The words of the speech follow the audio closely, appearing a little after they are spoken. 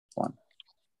One.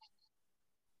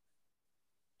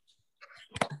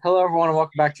 Hello, everyone, and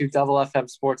welcome back to Double FM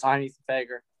Sports. I'm Ethan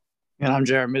Fager. And I'm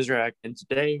Jared Mizrak, and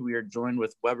today we are joined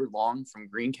with Weber Long from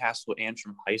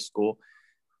Greencastle-Antrim High School.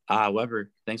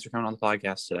 Weber, thanks for coming on the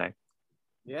podcast today.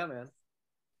 Yeah, man.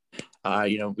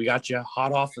 We got you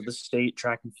hot off of the state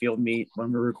track and field meet.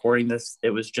 When we're recording this, it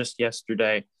was just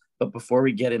yesterday. But before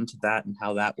we get into that and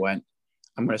how that went,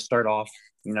 I'm going to start off,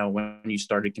 when you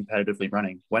started competitively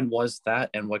running. When was that,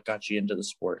 and what got you into the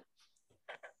sport?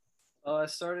 I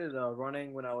started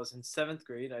running when I was in 7th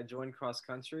grade. I joined cross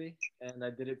country, and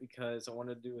I did it because I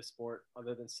wanted to do a sport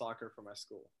other than soccer for my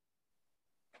school.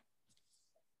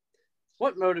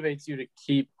 What motivates you to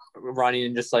keep running,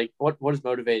 and just what has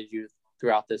motivated you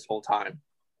throughout this whole time?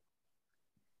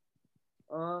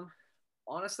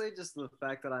 Honestly, just the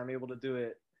fact that I'm able to do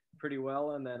it pretty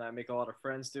well, and then I make a lot of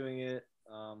friends doing it.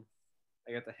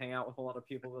 I get to hang out with a lot of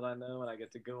people that I know, and I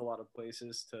get to go a lot of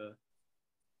places to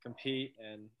compete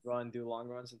and do long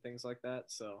runs and things like that.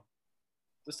 So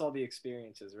just all the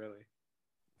experiences, really.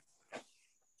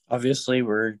 Obviously,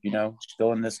 we're,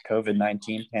 still in this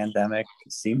COVID-19 pandemic.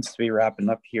 It seems to be wrapping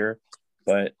up here,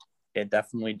 but it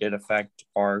definitely did affect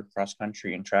our cross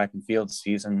country and track and field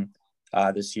season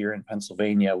this year in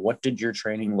Pennsylvania. What did your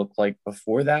training look like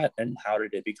before that, and how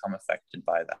did it become affected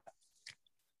by that?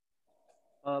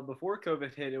 Before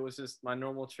COVID hit, it was just my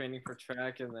normal training for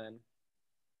track, and then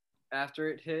after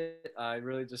it hit, I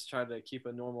really just tried to keep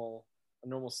a normal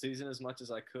season as much as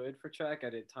I could for track.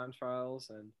 I did time trials,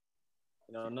 and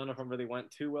none of them really went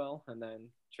too well, and then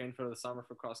trained for the summer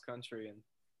for cross country and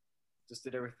just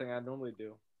did everything I normally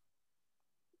do.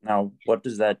 Now, what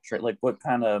does that what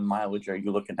kind of mileage are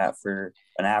you looking at for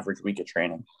an average week of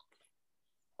training?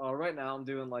 Right now I'm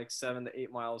doing 7 to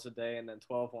 8 miles a day, and then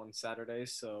 12 on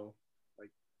Saturdays, so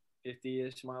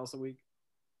 50-ish miles a week.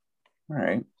 All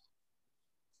right.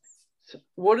 So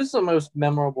what is the most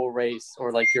memorable race,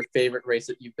 or your favorite race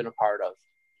that you've been a part of?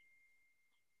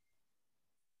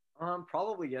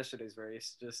 Probably yesterday's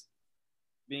race. Just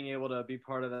being able to be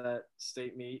part of that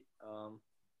state meet,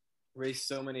 race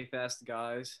so many fast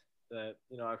guys that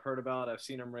I've heard about. I've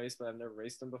seen them race, but I've never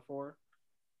raced them before,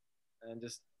 and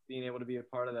just being able to be a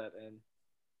part of that and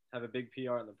have a big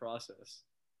PR in the process.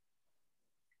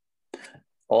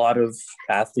 A lot of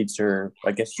athletes are,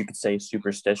 I guess you could say,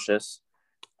 superstitious.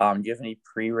 Do you have any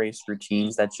pre-race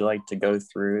routines that you like to go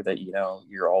through that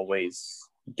you're always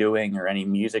doing, or any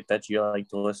music that you like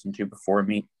to listen to before a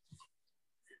meet?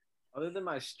 Other than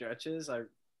my stretches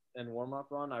and warm-up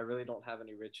run, I really don't have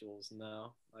any rituals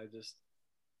now. I just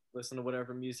listen to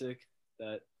whatever music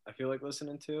that I feel like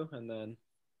listening to, and then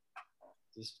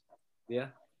yeah.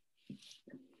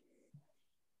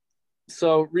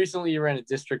 So recently you ran a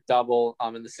district double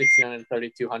in the 1600 and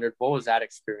 3200. What was that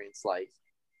experience like?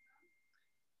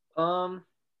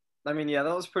 Yeah,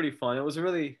 that was pretty fun. It was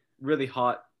really, really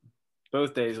hot.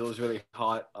 Both days it was really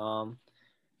hot.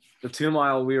 The 2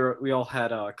 mile we all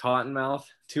had cotton mouth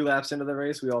 2 laps into the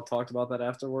race. We all talked about that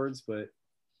afterwards, but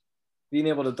being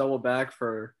able to double back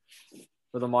for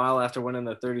the mile after winning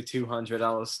the 3200,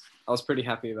 I was pretty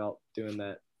happy about doing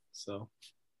that. So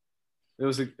it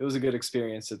was a good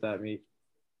experience at that meet.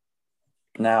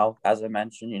 Now, as I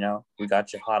mentioned, we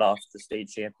got you hot off the state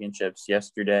championships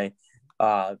yesterday.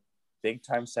 Big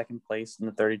time second place in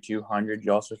the 3200.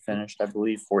 You also finished, I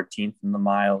believe, 14th in the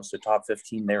mile, so top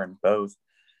 15 there in both.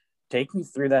 Take me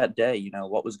through that day.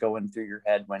 What was going through your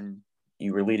head when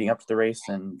you were leading up to the race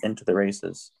and into the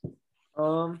races?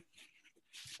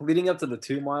 Leading up to the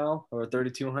 2 mile or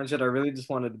 3200, I really just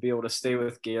wanted to be able to stay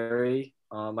with Gary.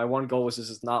 My one goal was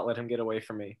just not let him get away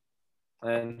from me,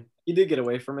 and he did get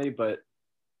away from me, but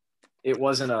it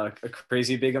wasn't a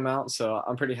crazy big amount, so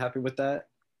I'm pretty happy with that.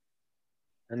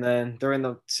 And then during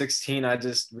the 16, I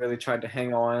just really tried to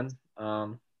hang on.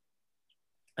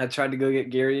 I tried to go get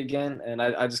Gary again, and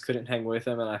I just couldn't hang with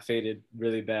him, and I faded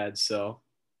really bad. So,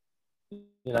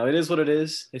 it is what it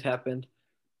is. It happened,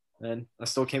 and I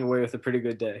still came away with a pretty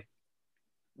good day.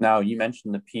 Now, you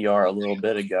mentioned the PR a little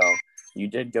bit ago. You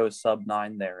did go sub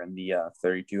 9 there in the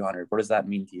 3200. What does that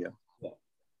mean to you?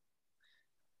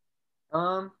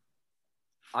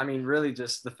 Really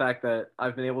just the fact that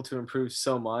I've been able to improve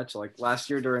so much. Last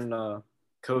year during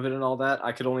COVID and all that,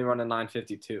 I could only run a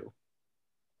 952.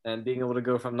 And being able to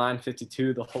go from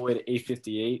 952 the whole way to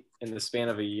 858 in the span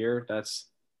of a year, that's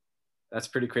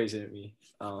pretty crazy to me.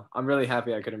 I'm really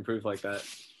happy I could improve like that.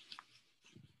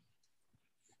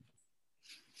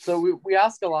 So we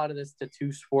ask a lot of this to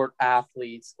two sport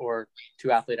athletes or two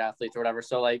athlete athletes or whatever.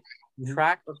 So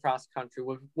track or cross country,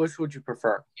 which would you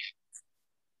prefer?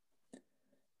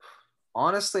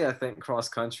 Honestly, I think cross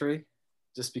country,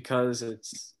 just because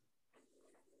it's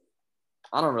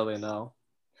I don't really know.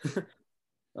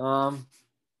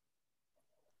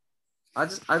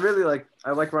 I really like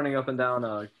running up and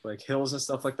down like hills and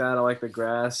stuff like that. I like the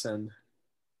grass, and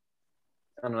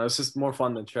I don't know, it's just more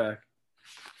fun than track.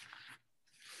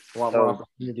 A lot more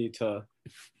opportunity to,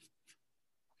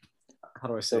 how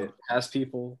do I say it, pass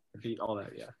people, beat all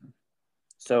that, yeah.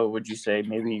 So would you say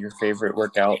maybe your favorite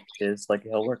workout is like a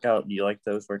hill workout? Do you like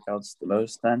those workouts the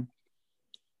most then?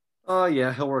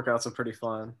 Yeah, hill workouts are pretty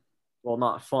fun. Well,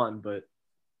 not fun, but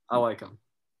I like them.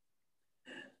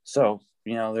 So,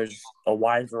 there's a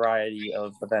wide variety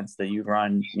of events that you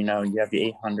run. You have the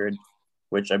 800,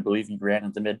 which I believe you ran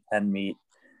at the Mid-Penn meet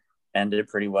and did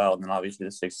pretty well. And then obviously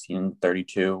the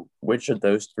 1632. Which of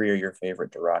those three are your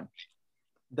favorite to run?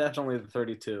 Definitely the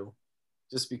 32,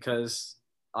 just because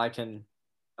I can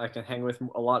hang with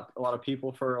a lot of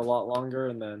people for a lot longer,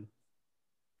 and then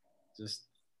just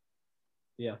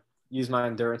use my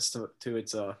endurance to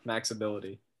its max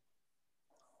ability.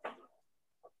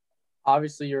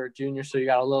 Obviously, you're a junior, so you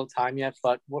got a little time yet.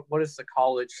 But what is the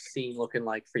college scene looking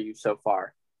like for you so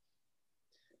far?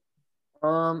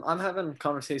 I'm having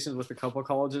conversations with a couple of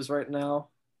colleges right now.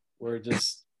 We're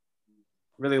just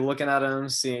really looking at them,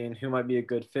 seeing who might be a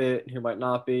good fit, who might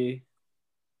not be.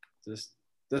 Just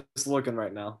looking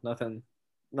right now.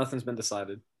 Nothing's been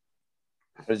decided.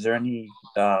 Is there any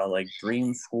like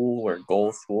dream school or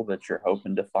goal school that you're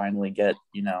hoping to finally get,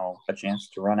 a chance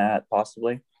to run at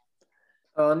possibly?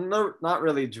 No, not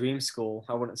really dream school.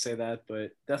 I wouldn't say that,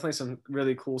 but definitely some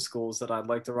really cool schools that I'd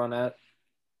like to run at.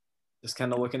 Just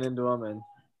kind of looking into them and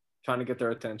trying to get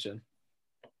their attention.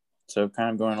 So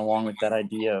kind of going along with that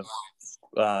idea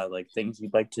of like things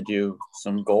you'd like to do,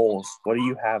 some goals. What do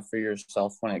you have for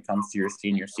yourself when it comes to your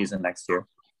senior season next year?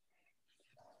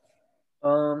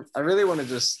 I really want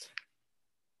to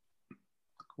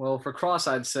for cross,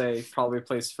 I'd say probably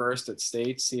place first at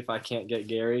state, see if I can't get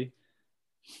Gary,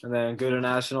 and then go to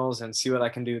nationals and see what I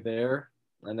can do there.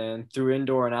 And then through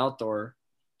indoor and outdoor,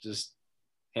 just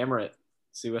hammer it,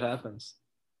 see what happens.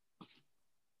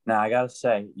 Now, I got to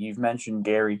say, you've mentioned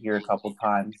Gary here a couple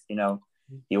times.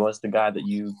 He was the guy that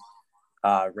you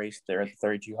raced there at the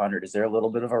 3200. Is there a little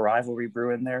bit of a rivalry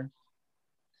brewing there?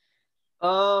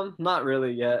 Not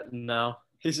really yet. No,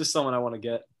 he's just someone I want to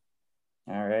get.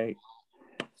 All right.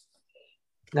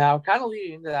 Now, kind of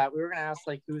leading into that, we were going to ask,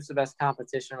 like, who's the best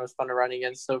competition most fun to run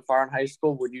against so far in high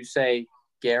school? Would you say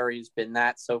Gary's been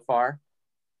that so far?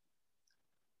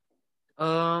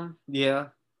 Yeah.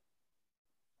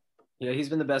 Yeah, he's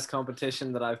been the best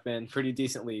competition that I've been pretty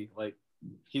decently. Like,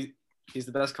 he's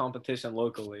the best competition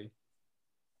locally,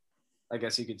 I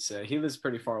guess you could say. He lives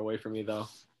pretty far away from me, though.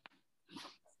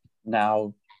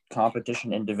 Now,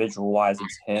 competition individual-wise,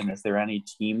 it's him. Is there any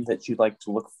team that you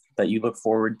look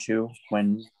forward to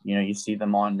when you see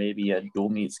them on maybe a dual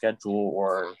meet schedule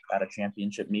or at a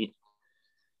championship meet?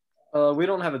 We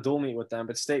don't have a dual meet with them,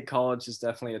 but State College is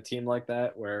definitely a team like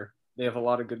that where they have a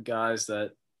lot of good guys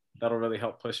that'll really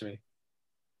help push me.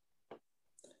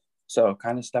 So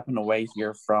kind of stepping away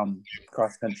here from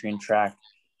cross country and track,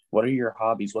 what are your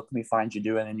hobbies? What can we find you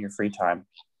doing in your free time?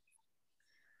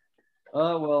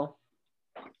 Well,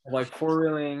 like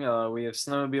four-wheeling, we have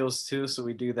snowmobiles too, so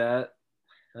we do that.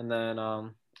 And then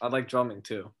I like drumming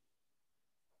too.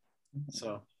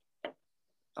 So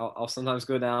I'll sometimes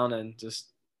go down and just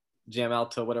jam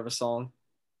out to whatever song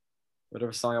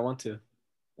I want to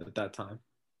at that time.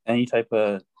 Any type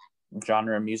of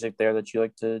genre of music there that you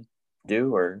like to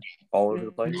do, or all over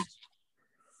the place?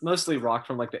 Mostly rock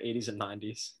from like the 80s and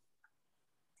 90s.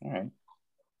 All right.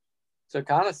 So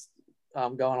kind of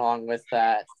going along with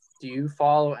that, do you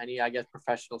follow any, I guess,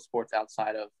 professional sports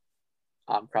outside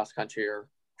of cross country or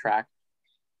track?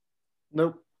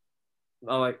 Nope.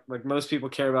 I like most people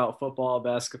care about football,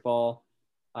 basketball.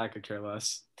 I could care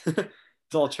less.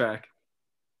 It's all track.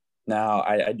 Now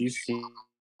I do see,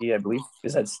 I believe,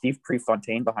 is that Steve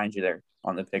Prefontaine behind you there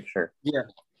on the picture?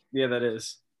 Yeah, that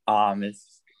is.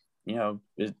 It's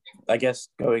I guess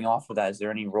going off of that, is there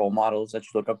any role models that you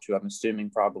look up to? I'm assuming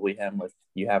probably him with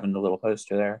you having the little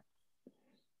poster there.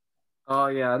 Oh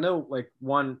yeah, I know like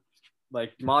one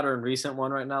like modern recent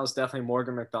one right now is definitely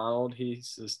Morgan McDonald. He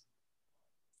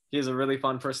has a really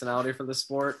fun personality for the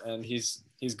sport, and he's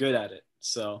good at it.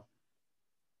 So,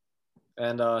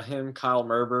 and him, Kyle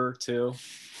Merber too.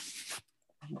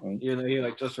 He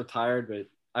like just retired, but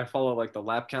I follow like the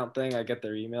lap count thing. I get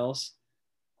their emails.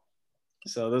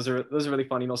 So those are really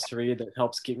fun emails to read. That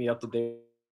helps keep me up to date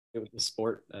with the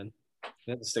sport, and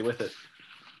you have to stay with it.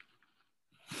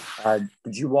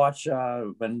 Did you watch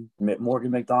when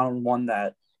Morgan McDonald won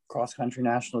that cross country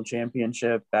national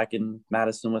championship back in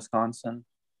Madison, Wisconsin?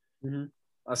 Mm-hmm.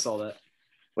 I saw that.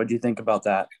 What do you think about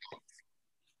that?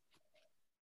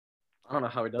 I don't know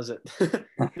how he does it.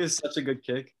 He's such a good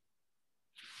kick.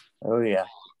 Oh yeah.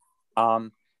 I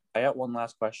got one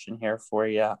last question here for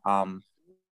you.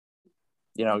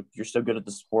 You're so good at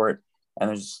the sport, and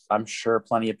there's, I'm sure,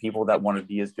 plenty of people that want to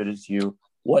be as good as you.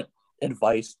 What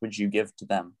advice would you give to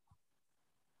them?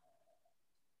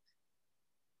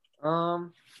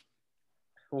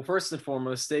 Well, first and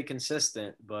foremost, stay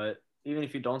consistent. But even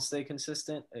if you don't stay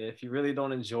consistent, if you really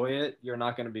don't enjoy it, you're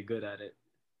not going to be good at it.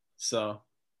 So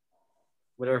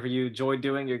whatever you enjoy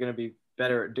doing, you're going to be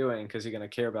better at doing because you're going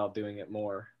to care about doing it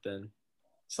more than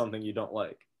something you don't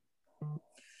like.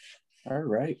 All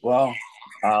right. Well,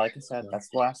 like I said, that's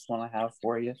the last one I have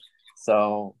for you.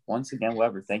 So once again,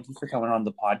 Weber, thank you for coming on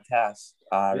the podcast.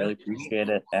 I really appreciate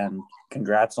it, and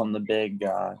congrats on the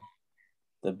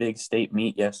big state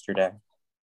meet yesterday.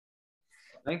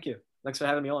 Thank you. Thanks for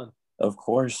having me on. Of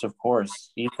course.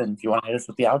 Ethan, if you want to hit us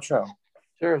with the outro.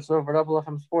 Sure. So for Double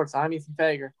FM Sports, I'm Ethan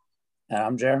Fager. And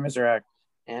I'm Jeremy Zarek.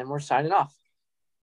 And we're signing off.